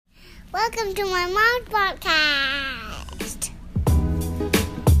Welcome to my mom's podcast.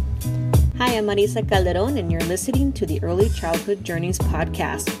 Hi, I'm Marisa Calderon, and you're listening to the Early Childhood Journeys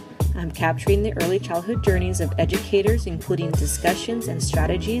podcast. I'm capturing the early childhood journeys of educators, including discussions and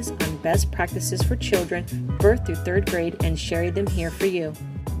strategies on best practices for children birth through third grade, and sharing them here for you.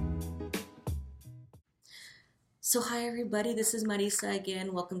 So hi everybody, this is Marisa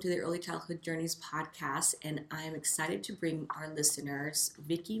again. Welcome to the Early Childhood Journeys podcast, and I am excited to bring our listeners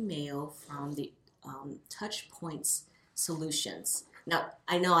Vicki Mayo from the Touch Points Solutions. Now,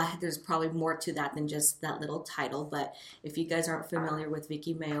 I know there's probably more to that than just that little title, but if you guys aren't familiar with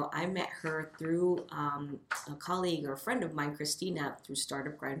Vicki Mayo, I met her through a colleague or a friend of mine, Christina, through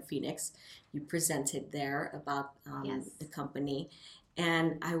Startup Grind Phoenix. You presented there about the company,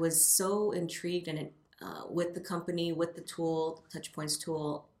 and I was so intrigued and with the company, with the tool, Touchpoints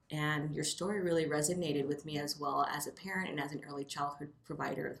tool, and your story really resonated with me as well as a parent and as an early childhood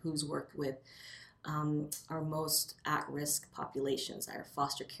provider who's worked with our most at-risk populations, our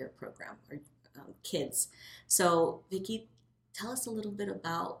foster care program, or kids. So, Vicki, tell us a little bit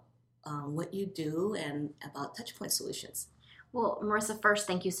about what you do and about Touchpoint Solutions. Well, Marisa, first,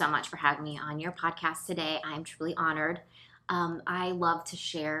 thank you so much for having me on your podcast today. I'm truly honored. I love to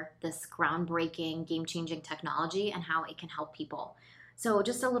share this groundbreaking, game-changing technology and how it can help people. So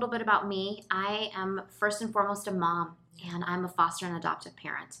just a little bit about me. I am first and foremost a mom, and I'm a foster and adoptive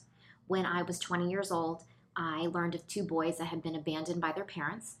parent. When I was 20 years old, I learned of two boys that had been abandoned by their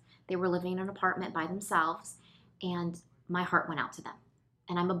parents. They were living in an apartment by themselves, and my heart went out to them.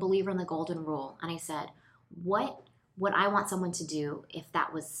 And I'm a believer in the golden rule. And I said, what would I want someone to do if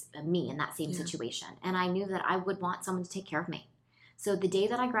that was me in that same situation? And I knew that I would want someone to take care of me. So the day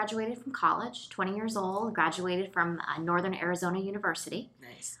that I graduated from college, 20 years old, graduated from Northern Arizona University.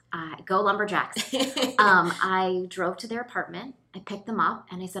 Nice. Go Lumberjacks. I drove to their apartment. I picked them up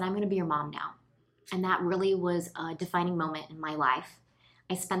and I said, I'm going to be your mom now. And that really was a defining moment in my life.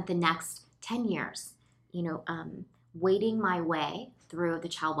 I spent the next 10 years, wading my way through the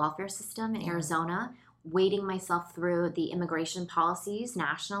child welfare system in Arizona, wading myself through the immigration policies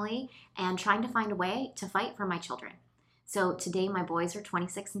nationally, and trying to find a way to fight for my children. So today my boys are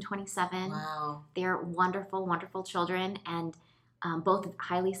 26 and 27. Wow. They're wonderful, wonderful children, and both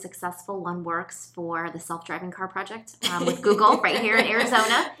highly successful. One works for the self-driving car project with Google right here in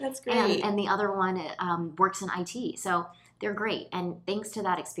Arizona. That's great. And the other one works in IT. So they're great. And thanks to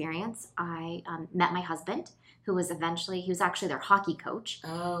that experience, I met my husband, who was actually their hockey coach.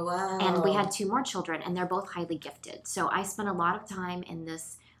 Oh, wow. And we had two more children, and they're both highly gifted. So I spent a lot of time in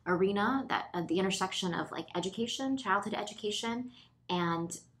this arena, the intersection of like education, childhood education,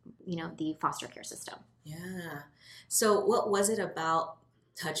 and, the foster care system. Yeah. So what was it about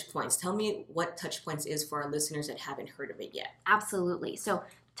Touchpoints? Tell me what Touchpoints is for our listeners that haven't heard of it yet. Absolutely. So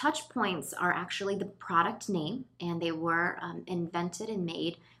Touchpoints are actually the product name, and they were invented and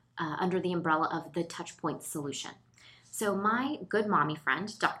made under the umbrella of the Touchpoints solution. So my good mommy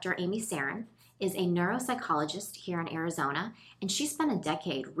friend, Dr. Amy Sarin, is a neuropsychologist here in Arizona, and she spent a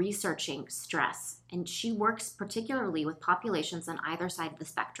decade researching stress, and she works particularly with populations on either side of the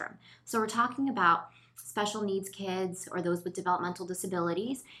spectrum. So we're talking about special needs kids or those with developmental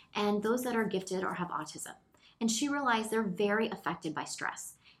disabilities and those that are gifted or have autism. And she realized they're very affected by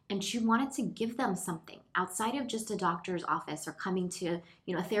stress. And she wanted to give them something outside of just a doctor's office or coming to,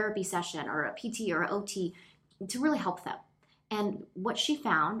 a therapy session or a PT or an OT to really help them. And what she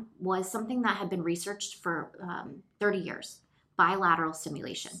found was something that had been researched for 30 years, bilateral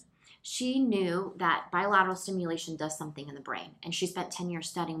stimulation. She knew that bilateral stimulation does something in the brain, and she spent 10 years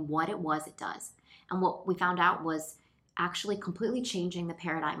studying what it does. And what we found out was actually completely changing the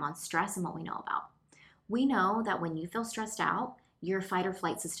paradigm on stress and what we know about. We know that when you feel stressed out, your fight or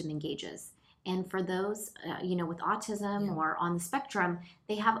flight system engages. And for those, with autism or on the spectrum,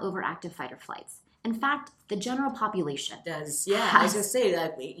 they have overactive fight or flights. In fact, the general population does. Yeah, I was going to say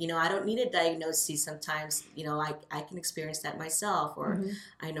that, I don't need a diagnosis sometimes. I can experience that myself, or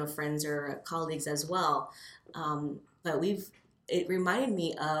I know friends or colleagues as well. But it reminded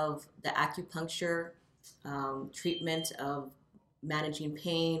me of the acupuncture treatment of managing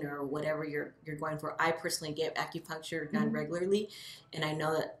pain or whatever you're going for. I personally get acupuncture done regularly, and I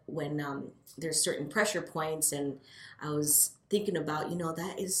know that when there's certain pressure points, and I was thinking about,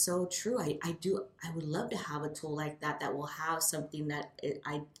 that is so true. I would love to have a tool like that will have something that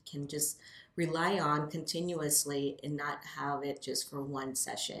I can just rely on continuously and not have it just for one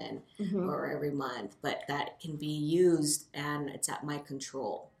session or every month, but that can be used and it's at my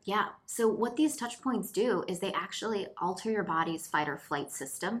control. Yeah. So what these touch points do is they actually alter your body's fight or flight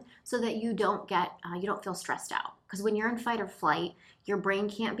system so that you don't feel stressed out. because when you're in fight or flight, your brain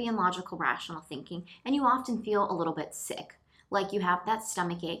can't be in logical, rational thinking, and you often feel a little bit sick, like you have that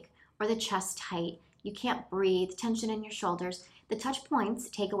stomach ache or the chest tight, you can't breathe, tension in your shoulders. The touch points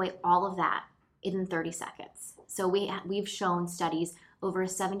take away all of that in 30 seconds. So we've shown studies over a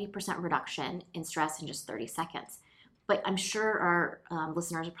 70% reduction in stress in just 30 seconds. But I'm sure our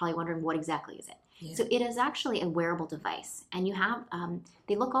listeners are probably wondering, what exactly is it? Yeah. So it is actually a wearable device, and you have,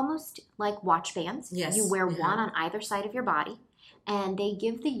 they look almost like watch bands. Yes. You wear one on either side of your body, and they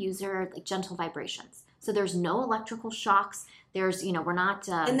give the user like gentle vibrations. So there's no electrical shocks. There's, we're not...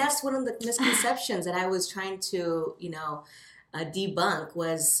 and that's one of the misconceptions that I was trying to, debunk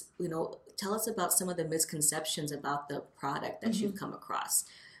was, tell us about some of the misconceptions about the product that you've come across.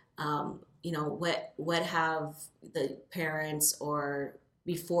 What have the parents, or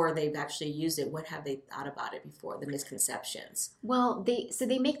before they've actually used it, what have they thought about it before, the misconceptions? Well,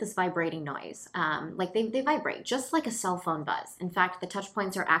 they make this vibrating noise. Like they vibrate just like a cell phone buzz. In fact, the touch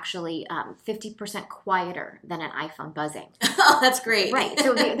points are actually 50% quieter than an iPhone buzzing. Oh, that's great. Right.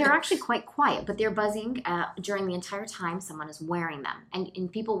 So they're actually quite quiet, but they're buzzing during the entire time someone is wearing them.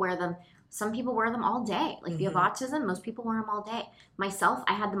 And people wear them. Some people wear them all day. Like if you have autism, most people wear them all day. Myself,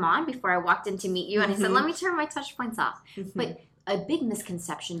 I had them on before I walked in to meet you, and I said, let me turn my touch points off. But a big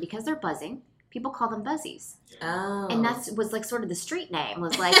misconception, because they're buzzing, people call them buzzies. Oh. And that was like sort of the street name,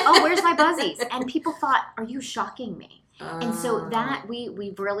 was like, oh, where's my buzzies? And people thought, are you shocking me? And so that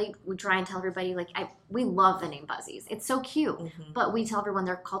we try and tell everybody, like, we love the name buzzies. It's so cute. But we tell everyone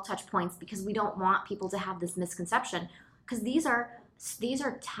they're called touch points because we don't want people to have this misconception, because these are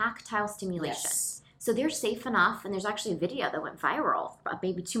tactile stimulation. Yes. So they're safe enough, and there's actually a video that went viral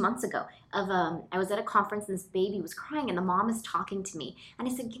maybe 2 months ago of I was at a conference, and this baby was crying, and the mom is talking to me, and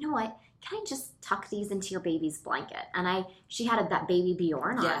I said, you know what? Can I just tuck these into your baby's blanket? And she had that baby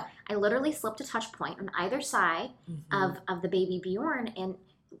Bjorn on. Yeah. I literally slipped a touch point on either side of the baby Bjorn, and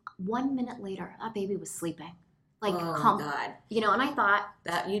 1 minute later, that baby was sleeping. Like, oh my God. And I thought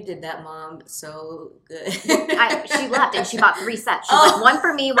that you did that, Mom, so good. She left and she bought 3 sets. She's like, one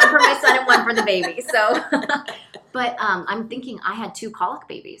for me, one for my son, and one for the baby. So, but I'm thinking I had 2 colic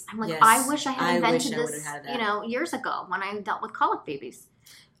babies. I'm like, yes. I wish I had invented this, years ago when I dealt with colic babies.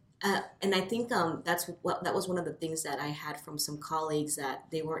 And I think that was one of the things that I had from some colleagues, that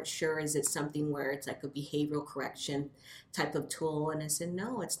they weren't sure, is it something where it's like a behavioral correction type of tool? And I said,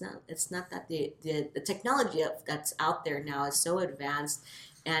 no, it's not. It's not that the technology that's out there now is so advanced,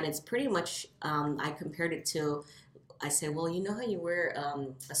 and it's pretty much, I compared it to, I said, well, you know how you wear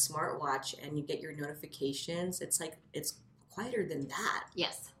a smartwatch and you get your notifications? It's like, it's quieter than that.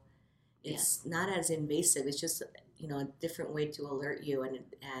 Yes. It's not as invasive. It's just, a different way to alert you and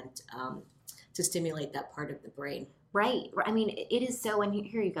to stimulate that part of the brain. Right. I mean, it is so, and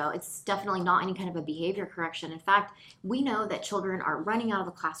here you go. It's definitely not any kind of a behavior correction. In fact, we know that children are running out of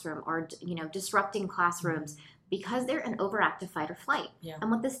the classroom or, disrupting classrooms because they're in overactive fight or flight. Yeah. And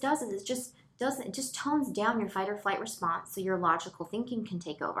what this does is it just tones down your fight or flight response so your logical thinking can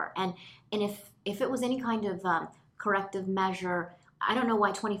take over. And if it was any kind of corrective measure, I don't know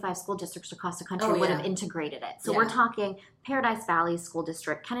why 25 school districts across the country would have integrated it. So we're talking Paradise Valley School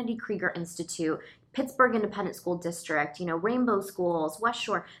District, Kennedy Krieger Institute, Pittsburgh Independent School District, Rainbow Schools, West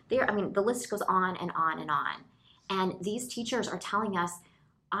Shore. The list goes on and on and on. And these teachers are telling us,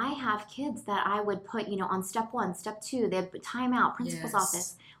 I have kids that I would put, on step 1, step 2, they have timeout, principal's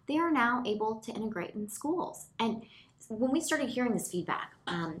office. They are now able to integrate in schools. And when we started hearing this feedback,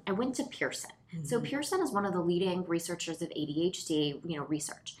 I went to Pearson. So Pearson is one of the leading researchers of ADHD,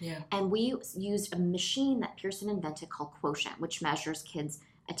 research. Yeah. And we used a machine that Pearson invented called Quotient, which measures kids'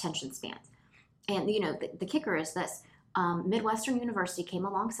 attention spans. And, the kicker is this. Midwestern University came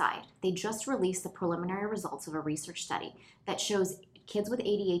alongside. They just released the preliminary results of a research study that shows kids with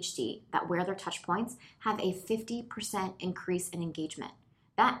ADHD that wear their touch points have a 50% increase in engagement.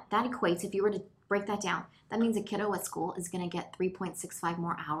 That equates, if you were to break that down, that means a kiddo at school is going to get 3.65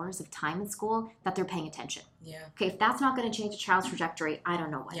 more hours of time in school that they're paying attention. Yeah. Okay, if that's not going to change a child's trajectory, I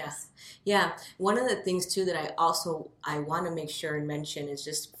don't know what is. Yeah. One of the things too that I want to make sure and mention is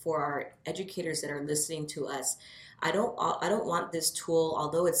just for our educators that are listening to us, I don't want this tool,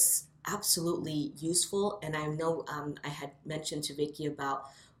 although it's absolutely useful, and I know I had mentioned to Vicki about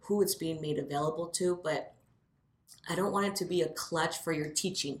who it's being made available to, but I don't want it to be a clutch for your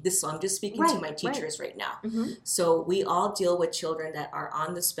teaching. So I'm just speaking to my teachers right now. So we all deal with children that are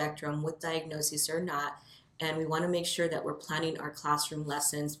on the spectrum with diagnosis or not, and we want to make sure that we're planning our classroom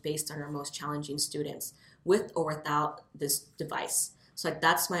lessons based on our most challenging students, with or without this device. So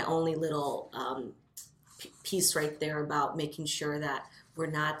that's my only little piece right there about making sure that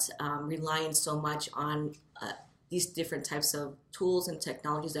we're not relying so much on these different types of tools and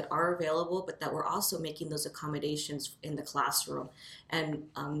technologies that are available, but that we're also making those accommodations in the classroom and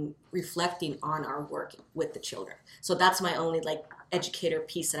reflecting on our work with the children. So that's my only like educator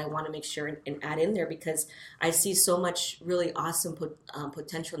piece that I want to make sure and add in there, because I see so much really awesome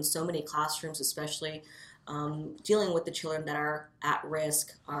potential in so many classrooms, especially dealing with the children that are at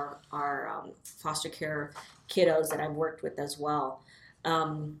risk, our foster care kiddos that I've worked with as well.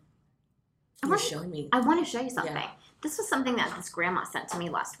 You're showing me. I want to show you something. Yeah. This was something that this grandma sent to me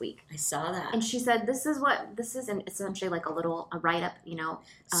last week. I saw that. And she said, this is essentially like a write-up, you know.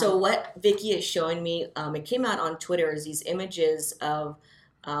 So what Vicky is showing me, it came out on Twitter, is these images of,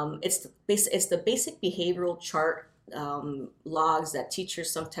 it's the basic behavioral chart logs that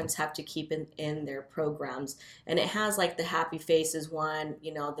teachers sometimes have to keep in their programs. And it has like the happy face is one,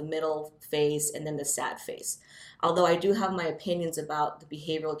 you know, the middle face, and then the sad face. Although I do have my opinions about the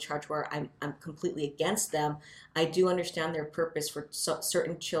behavioral charts where I'm completely against them, I do understand their purpose for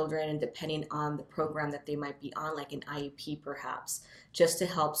certain children, and depending on the program that they might be on, like an IEP perhaps, just to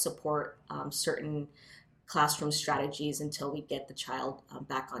help support certain classroom strategies until we get the child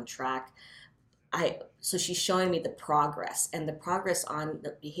back on track. So she's showing me the progress, and the progress on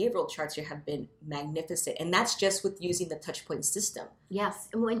the behavioral charts here have been magnificent, and that's just with using the Touchpoint system. Yes,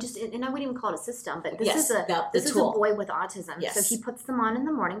 and I wouldn't even call it a system, but this Yes, is a boy with autism. Yes. So he puts them on in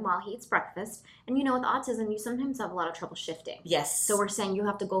the morning while he eats breakfast, and you know, with autism, you sometimes have a lot of trouble shifting. Yes. So we're saying you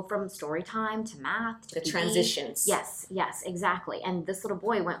have to go from story time to math to the PE. transitions. Yes, exactly. And this little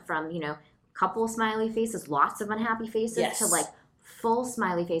boy went from, you know, couple smiley faces, lots of unhappy faces, Yes. to like full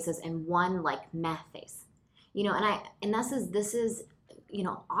smiley faces and one like meh face, you know. And this is you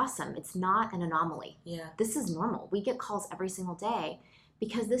know, awesome. It's not an anomaly. Yeah, this is normal. We get calls every single day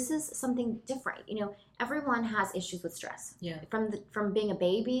because this is something different. You know, everyone has issues with stress. Yeah, from being a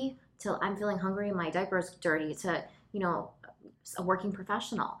baby till I'm feeling hungry, my diaper's dirty, to, you know, a working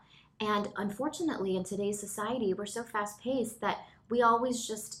professional. And unfortunately, in today's society, we're so fast paced that we always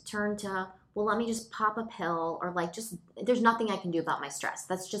just turn to, well, let me just pop a pill, or like, just, there's nothing I can do about my stress.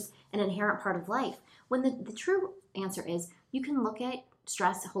 That's just an inherent part of life. When the true answer is, you can look at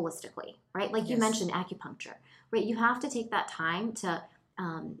stress holistically, right? Like you Yes. mentioned acupuncture, right? You have to take that time to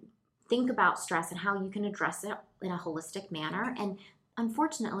think about stress and how you can address it in a holistic manner. And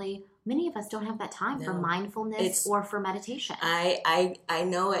unfortunately, many of us don't have that time for No. mindfulness or for meditation. I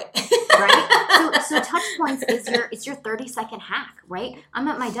know it. Right? So touch points is your 30-second hack, right? I'm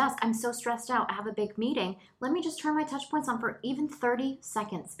at my desk. I'm so stressed out. I have a big meeting. Let me just turn my touch points on for even 30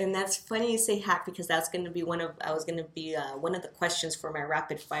 seconds. And that's funny you say hack, because that's going to be one of the questions for my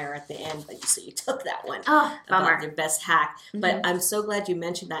rapid fire at the end. But you took that one. Oh, bummer. About your best hack. Mhm. But I'm so glad you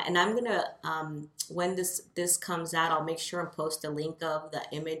mentioned that. And I'm going to, when this comes out, I'll make sure and post a link of the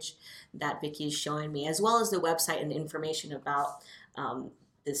image that Vicky is showing me, as well as the website and information about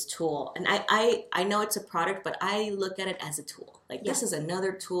this tool. And I know it's a product, but I look at it as a tool. Like, this is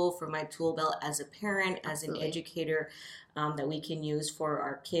another tool for my tool belt as a parent, as an educator, that we can use for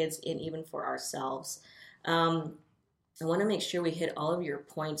our kids and even for ourselves. I want to make sure we hit all of your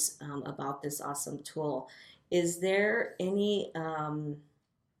points about this awesome tool. Is there any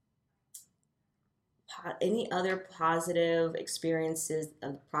other positive experiences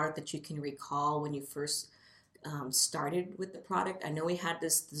of the product that you can recall when you first started with the product? I know we had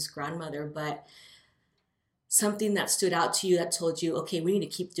this grandmother, but something that stood out to you that told you, okay, we need to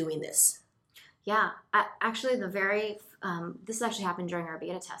keep doing this. Yeah, actually, this actually happened during our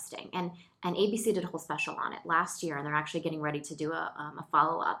beta testing, and ABC did a whole special on it last year, and they're actually getting ready to do a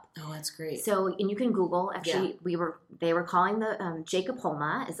follow up. Oh, that's great. So, and you can Google. Actually, they were calling the Jacob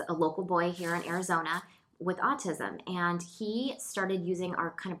Holma, is a local boy here in Arizona with autism, and he started using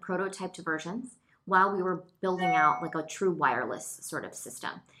our kind of prototyped versions while we were building out like a true wireless sort of system.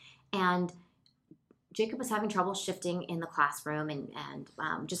 And Jacob was having trouble shifting in the classroom and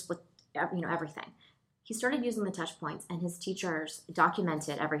just with, you know, everything. He started using the touch points, and his teachers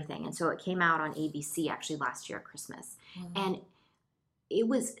documented everything. And so it came out on ABC actually last year at Christmas. Wow. And it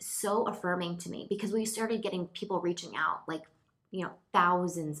was so affirming to me, because we started getting people reaching out, like, you know,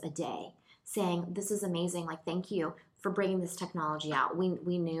 thousands a day, saying, this is amazing. Like, thank you for bringing this technology out.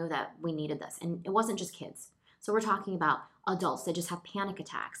 We knew that we needed this. And it wasn't just kids. So we're talking about adults that just have panic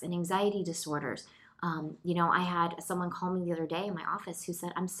attacks and anxiety disorders. You know, I had someone call me the other day in my office who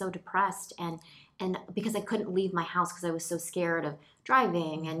said, I'm so depressed, and because I couldn't leave my house because I was so scared of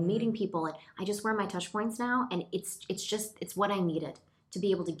driving and meeting people, and I just wear my touch points now, and it's what I needed to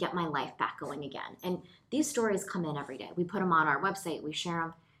be able to get my life back going again. And these stories come in every day. We put them on our website, we share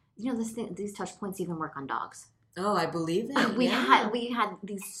them. You know, these touch points even work on dogs. Oh, I believe it. We yeah. had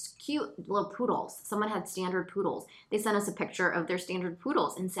these cute little poodles. Someone had standard poodles. They sent us a picture of their standard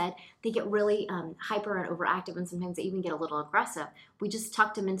poodles and said they get really hyper and overactive, and sometimes they even get a little aggressive. We just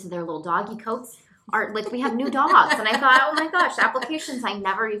tucked them into their little doggy coats. Like we have new dogs, and I thought, oh my gosh, applications I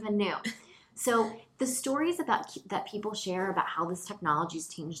never even knew. So the stories that people share about how this technology's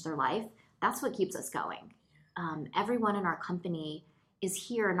changed their life, that's what keeps us going. Everyone in our company is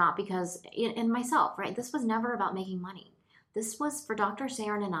here not because, and myself, right? This was never about making money. This was for Dr.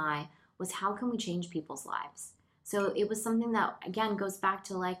 Sarin and I, was how can we change people's lives? So it was something that, again, goes back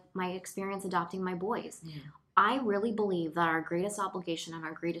to like my experience adopting my boys. Yeah. I really believe that our greatest obligation and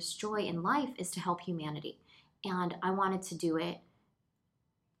our greatest joy in life is to help humanity. And I wanted to do it,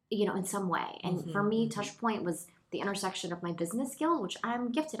 in some way. And for me, Touchpoint was the intersection of my business skills, which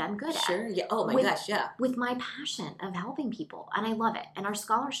I'm gifted, I'm good at. Sure. Yeah. Oh my gosh. Yeah. With my passion of helping people, and I love it. And our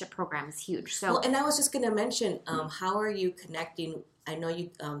scholarship program is huge. So, well, and I was just going to mention, how are you connecting? I know you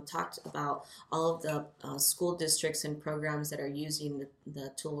talked about all of the school districts and programs that are using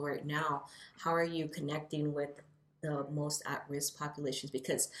the tool right now. How are you connecting with the most at-risk populations?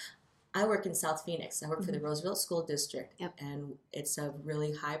 Because I work in South Phoenix. I work for the Roosevelt School District, and it's a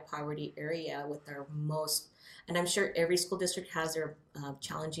really high poverty area with our most. And I'm sure every school district has their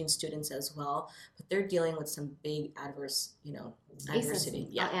challenging students as well, but they're dealing with some big adversity.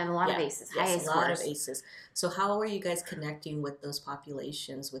 Yeah, and a lot of ACEs. Yes, a lot of ACEs. So how are you guys connecting with those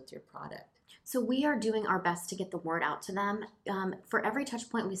populations with your product? So we are doing our best to get the word out to them. For every touch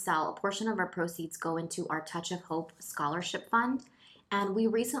point we sell, a portion of our proceeds go into our Touch of Hope Scholarship Fund. And we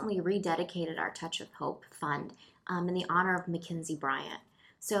recently rededicated our Touch of Hope Fund in the honor of Mackenzie Bryant.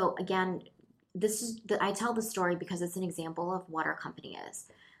 So again, I tell the story because it's an example of what our company is.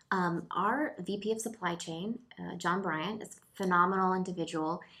 Our VP of Supply Chain, John Bryant, is a phenomenal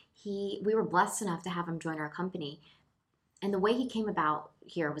individual. We were blessed enough to have him join our company. And the way he came about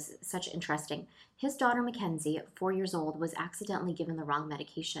here was such interesting. His daughter, Mackenzie, at 4 years old, was accidentally given the wrong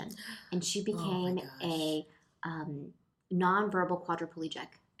medication. And she became a nonverbal quadriplegic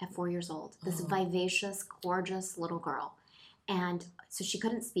at 4 years old. This vivacious, gorgeous little girl. And so she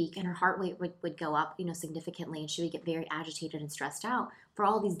couldn't speak, and her heart rate would go up, significantly, and she would get very agitated and stressed out for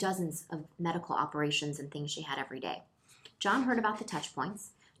all these dozens of medical operations and things she had every day. John heard about the touch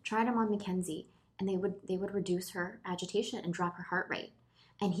points, tried them on Mackenzie, and they would reduce her agitation and drop her heart rate.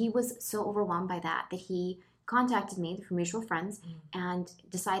 And he was so overwhelmed by that he contacted me through mutual friends and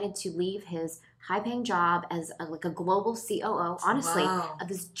decided to leave his high-paying job as a global COO, honestly, of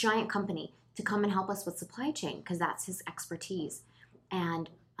this giant company, to come and help us with supply chain because that's his expertise. And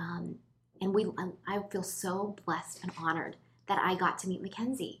I feel so blessed and honored that I got to meet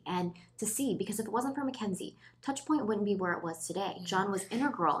Mackenzie and to see, because if it wasn't for Mackenzie, Touchpoint wouldn't be where it was today. John was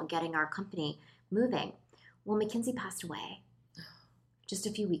integral in getting our company moving. Well, Mackenzie passed away just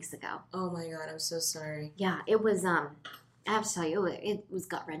a few weeks ago. Oh my God, I'm so sorry. Yeah, it was, I have to tell you, it was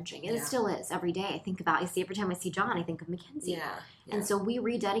gut-wrenching. And it still is every day. Every time I see John, I think of Mackenzie. Yeah. And so we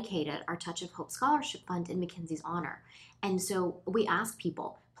rededicated our Touch of Hope Scholarship Fund in Mackenzie's honor. And so we ask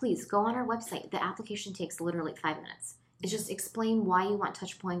people, please go on our website. The application takes literally 5 minutes. It's just explain why you want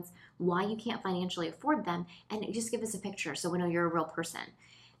touch points, why you can't financially afford them, and just give us a picture so we know you're a real person.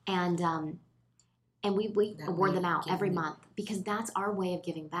 And we award them out every month because that's our way of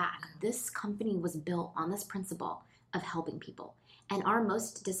giving back. This company was built on this principle of helping people. And our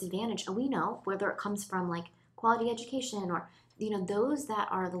most disadvantaged, and we know whether it comes from like quality education or, those that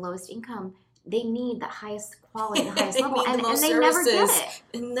are the lowest income, they need the highest quality, the highest level, and they never get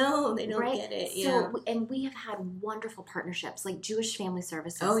it. No, they don't get it. Yeah. So, and we have had wonderful partnerships, like Jewish Family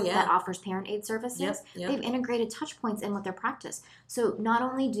Services that offers parent aid services. Yep. They've integrated touch points in with their practice. So not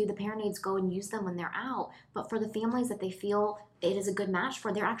only do the parent aides go and use them when they're out, but for the families that they feel it is a good match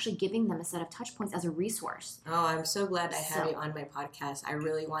for, they're actually giving them a set of touch points as a resource. Oh, I'm so glad I have you on my podcast. I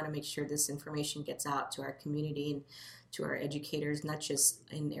really want to make sure this information gets out to our community and to our educators, not just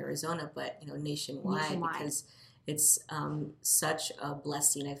in Arizona, but nationwide. Because it's such a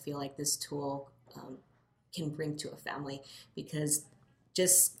blessing. I feel like this tool can bring to a family, because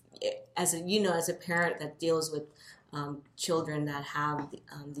just as a parent that deals with children that have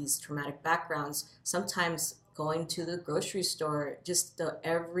these traumatic backgrounds, sometimes going to the grocery store, just the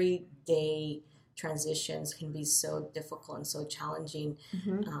everyday transitions can be so difficult and so challenging.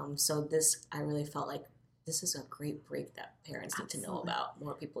 So I really felt like this is a great break that parents need to know about.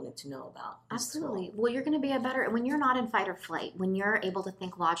 More people need to know about. Absolutely. Well, you're going to be when you're not in fight or flight, when you're able to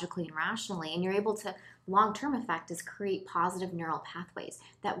think logically and rationally, and you're able to, long-term effect is create positive neural pathways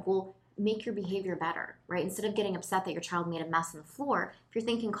that will make your behavior better, right? Instead of getting upset that your child made a mess on the floor, if you're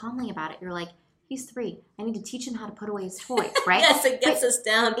thinking calmly about it, you're like, He's 3. I need to teach him how to put away his toys, right? Yes, it gets us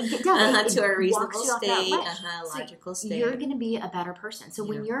down It does. to a It reasonable walks you off that state, ledge. logical So state. you're going to be a better person. So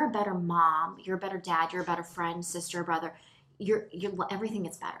when you're a better mom, you're a better dad, you're a better friend, sister, brother, you're everything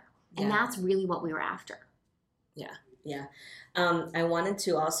gets better. And that's really what we were after. Yeah. I wanted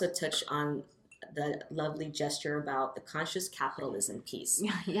to also touch on the lovely gesture about the conscious capitalism piece.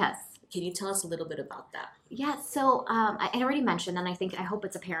 Yes. Can you tell us a little bit about that? Yeah, so I already mentioned, and I hope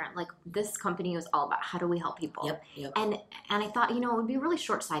it's apparent, like this company is all about how do we help people. Yep. And I thought, it would be really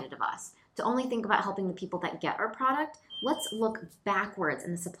short-sighted of us to only think about helping the people that get our product. Let's look backwards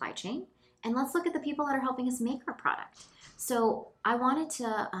in the supply chain, and let's look at the people that are helping us make our product. So I wanted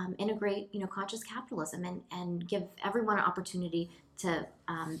to integrate, conscious capitalism and give everyone an opportunity to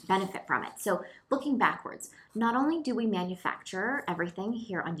benefit from it. So looking backwards, not only do we manufacture everything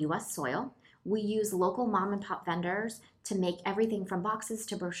here on U.S. soil, we use local mom and pop vendors to make everything from boxes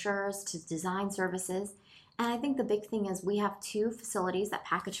to brochures to design services. And I think the big thing is we have 2 facilities that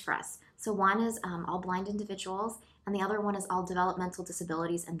package for us. So one is all blind individuals, and the other one is all developmental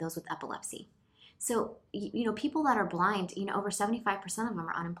disabilities and those with epilepsy. So, people that are blind, over 75% of them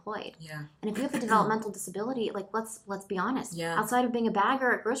are unemployed. Yeah. And if you have a developmental disability, like let's be honest. Yeah. Outside of being a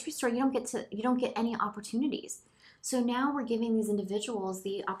bagger at a grocery store, you don't get any opportunities. So now we're giving these individuals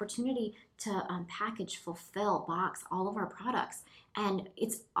the opportunity to package, fulfill, box all of our products, and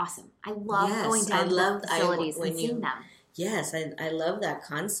it's awesome. I love going down to the facilities and seeing them. Yes, I love that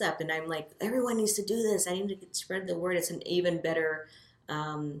concept, and I'm like, everyone needs to do this. I need to spread the word. It's an even better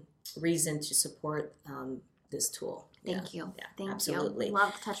reason to support this tool. Thank you. Yeah, Thank absolutely. you.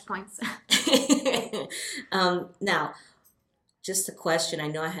 Love the touch points. Now, just a question. I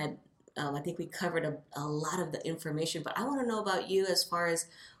know I think we covered a lot of the information, but I want to know about you as far as,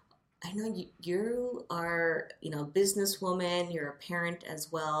 I know you are, a businesswoman, you're a parent as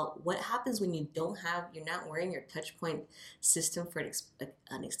well. What happens when you're not wearing your touch point system for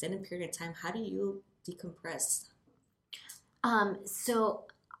an extended period of time? How do you decompress?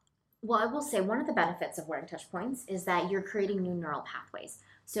 Well, I will say one of the benefits of wearing touch points is that you're creating new neural pathways.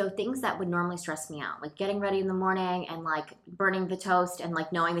 So things that would normally stress me out, like getting ready in the morning and like burning the toast and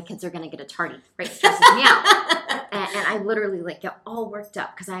like knowing the kids are going to get a tardy, right? Stresses me out. And I literally like get all worked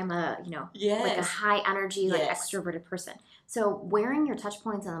up because I'm like a high energy, like extroverted person. So wearing your touch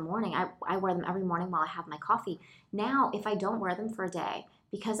points in the morning, I wear them every morning while I have my coffee. Now, if I don't wear them for a day,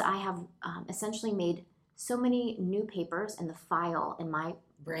 because I have essentially made so many new papers in the file in my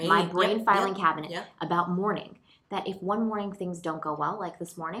brain filing cabinet about morning, that if one morning things don't go well, like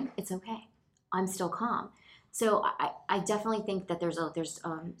this morning, it's okay. I'm still calm. So I definitely think that there's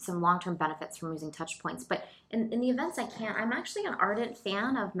some long-term benefits from using touch points. But in the events I can't, I'm actually an ardent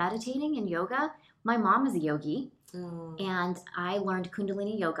fan of meditating and yoga. My mom is a yogi, and I learned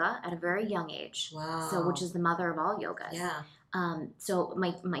Kundalini yoga at a very young age. Wow. So, which is the mother of all yogas. Yeah. So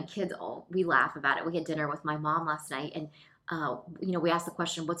my kids, we laugh about it. We had dinner with my mom last night, and we asked the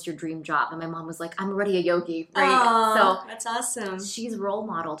question, what's your dream job? And my mom was like, I'm already a yogi, right? Aww, so that's awesome. She's role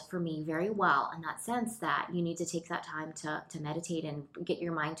modeled for me very well in that sense that you need to take that time to meditate and get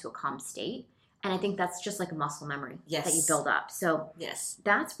your mind to a calm state. And I think that's just like a muscle memory that you build up. So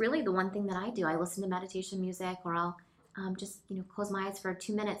that's really the one thing that I do. I listen to meditation music, or I'll just close my eyes for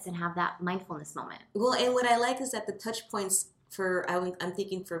 2 minutes and have that mindfulness moment. Well, and what I like is that the touch points, I'm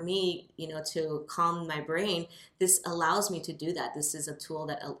thinking for me, to calm my brain, this allows me to do that. This is a tool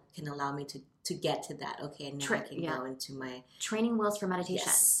that can allow me to get to that. Okay, and now I can go into my training wheels for meditation.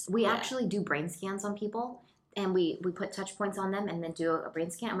 Yes. We actually do brain scans on people, and we put touch points on them and then do a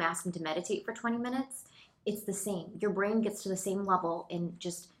brain scan, and we ask them to meditate for 20 minutes. It's the same. Your brain gets to the same level in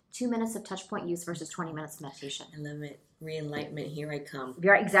just 2 minutes of touch point use versus 20 minutes of meditation. I love it. Re-enlightenment, here I come.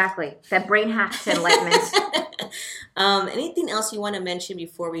 Yeah, exactly. That brain hack to enlightenment. Anything else you want to mention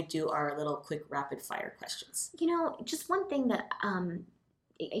before we do our little quick rapid fire questions? Just one thing that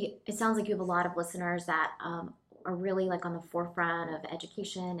it sounds like you have a lot of listeners that are really like on the forefront of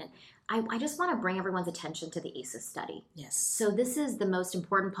education, and I just want to bring everyone's attention to the ACEs study. Yes. So this is the most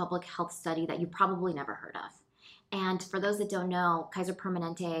important public health study that you probably never heard of. And for those that don't know, Kaiser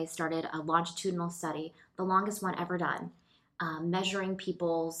Permanente started a longitudinal study, the longest one ever done, measuring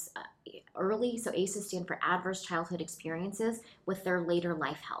people's early, so ACEs stand for adverse childhood experiences, with their later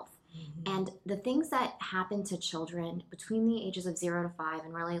life health. Mm-hmm. And the things that happen to children between the ages of 0 to 5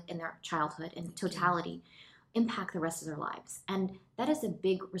 and really in their childhood in totality impact the rest of their lives. And that is a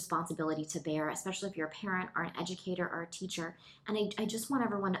big responsibility to bear, especially if you're a parent or an educator or a teacher. And I just want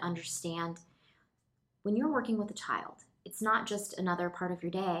everyone to understand, when you're working with a child it's not just another part of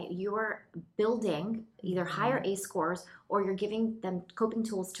your day. You're building either higher ACE scores or you're giving them coping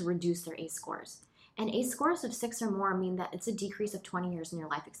tools to reduce their ACE scores. And ACE scores of 6 or more mean that it's a decrease of 20 years in your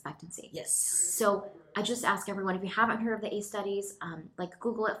life expectancy. Yes. So I just ask everyone, if you haven't heard of the ACE studies, like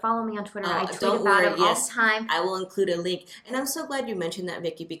Google it, follow me on Twitter. I tweet don't about worry, it all the time. I will include a link. And I'm so glad you mentioned that,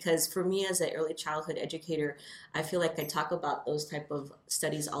 Vicki, because for me as an early childhood educator, I feel like I talk about those type of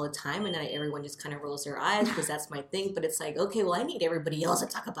studies all the time, and everyone just kind of rolls their eyes because that's my thing. But it's like, okay, well, I need everybody else to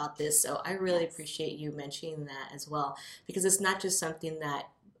talk about this. So I really appreciate you mentioning that as well, because it's not just something that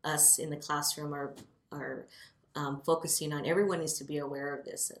us in the classroom are focusing on. Everyone needs to be aware of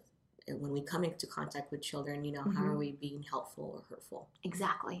this. And when we come into contact with children, how are we being helpful or hurtful?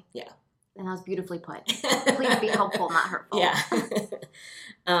 Exactly. Yeah. And that was beautifully put. Please be helpful, not hurtful. Yeah.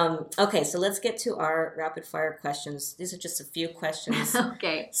 Okay, so let's get to our rapid fire questions. These are just a few questions.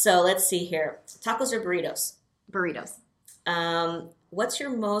 Okay. So let's see here. Tacos or burritos? Burritos. What's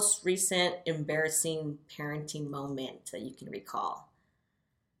your most recent embarrassing parenting moment that you can recall?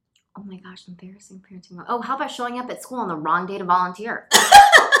 Oh my gosh, embarrassing parenting moment. Oh, how about showing up at school on the wrong day to volunteer?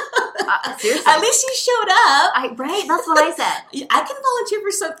 Seriously. At least you showed up. Right? That's what I said. I can volunteer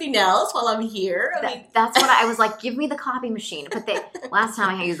for something else while I'm here. That's what I was like, give me the copy machine. But last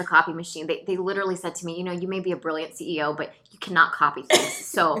time I used the copy machine, they literally said to me, you may be a brilliant CEO, but you cannot copy things.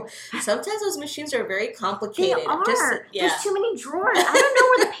 So sometimes those machines are very complicated. They are. There's too many drawers. I don't know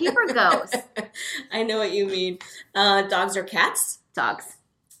where the paper goes. I know what you mean. Dogs or cats? Dogs.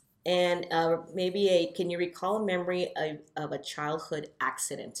 And can you recall a memory of a childhood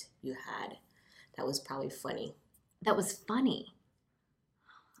accident you had that was probably funny? That was funny.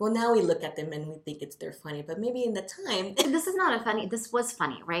 Well, now we look at them and we think they're funny, but maybe in the time. This was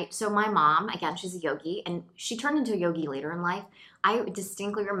funny, right? So my mom, again, she's a yogi, and she turned into a yogi later in life. I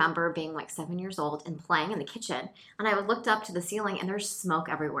distinctly remember being like 7 years old and playing in the kitchen, and I looked up to the ceiling and there's smoke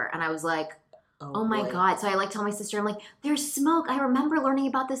everywhere. And I was like, oh my God. So I tell my sister, I'm like, there's smoke. I remember learning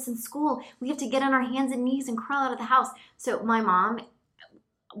about this in school. We have to get on our hands and knees and crawl out of the house. So my mom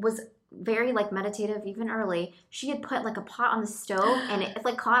was very meditative even early. She had put a pot on the stove and it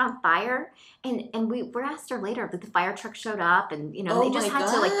caught on fire. And we asked her later that the fire truck showed up and, they just had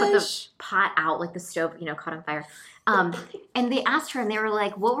to put the pot out, the stove, caught on fire. And they asked her and they were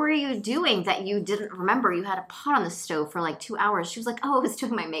like, what were you doing that you didn't remember? You had a pot on the stove for 2 hours. She was like, oh, I was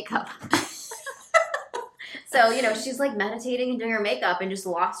doing my makeup. So, she's meditating and doing her makeup and just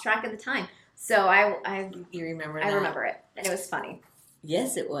lost track of the time. So you remember that? I remember it. And it was funny.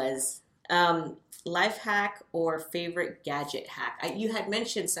 Yes, it was. Life hack or favorite gadget hack? You had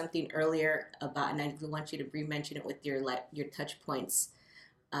mentioned something earlier about, and I want you to re-mention it with your touch points.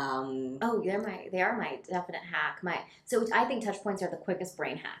 They are my definite hack. So I think touch points are the quickest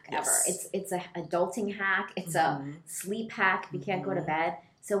brain hack ever. It's a adulting hack. It's a sleep hack if you can't go to bed.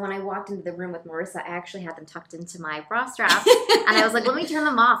 So when I walked into the room with Marissa, I actually had them tucked into my bra strap. And I was like, let me turn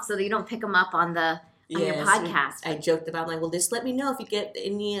them off so that you don't pick them up on your podcast. I joked about well, just let me know if you get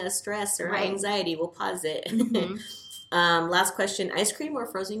any stress or anxiety. We'll pause it. Mm-hmm. Last question, ice cream or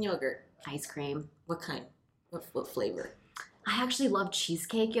frozen yogurt? Ice cream. What kind? What flavor? I actually love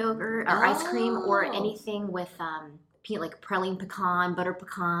cheesecake yogurt or ice cream or anything with praline pecan, butter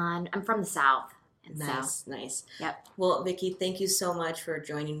pecan. I'm from the South. Nice. Yep. Well, Vicki, thank you so much for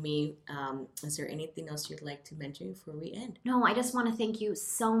joining me. Is there anything else you'd like to mention before we end? No, I just want to thank you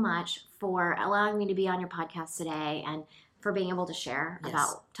so much for allowing me to be on your podcast today and for being able to share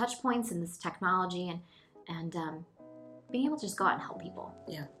about touch points and this technology and being able to just go out and help people.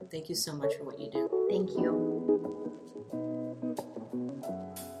 Yeah. Thank you so much for what you do. Thank you.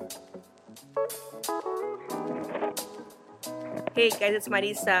 Hey guys, it's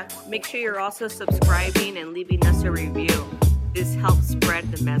Marisa. Make sure you're also subscribing and leaving us a review. This helps spread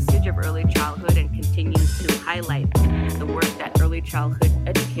the message of early childhood and continues to highlight the work that early childhood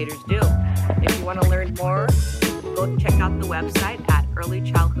educators do. If you want to learn more, go check out the website at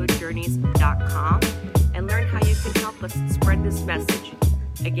earlychildhoodjourneys.com and learn how you can help us spread this message.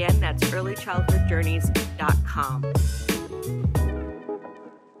 Again, that's earlychildhoodjourneys.com.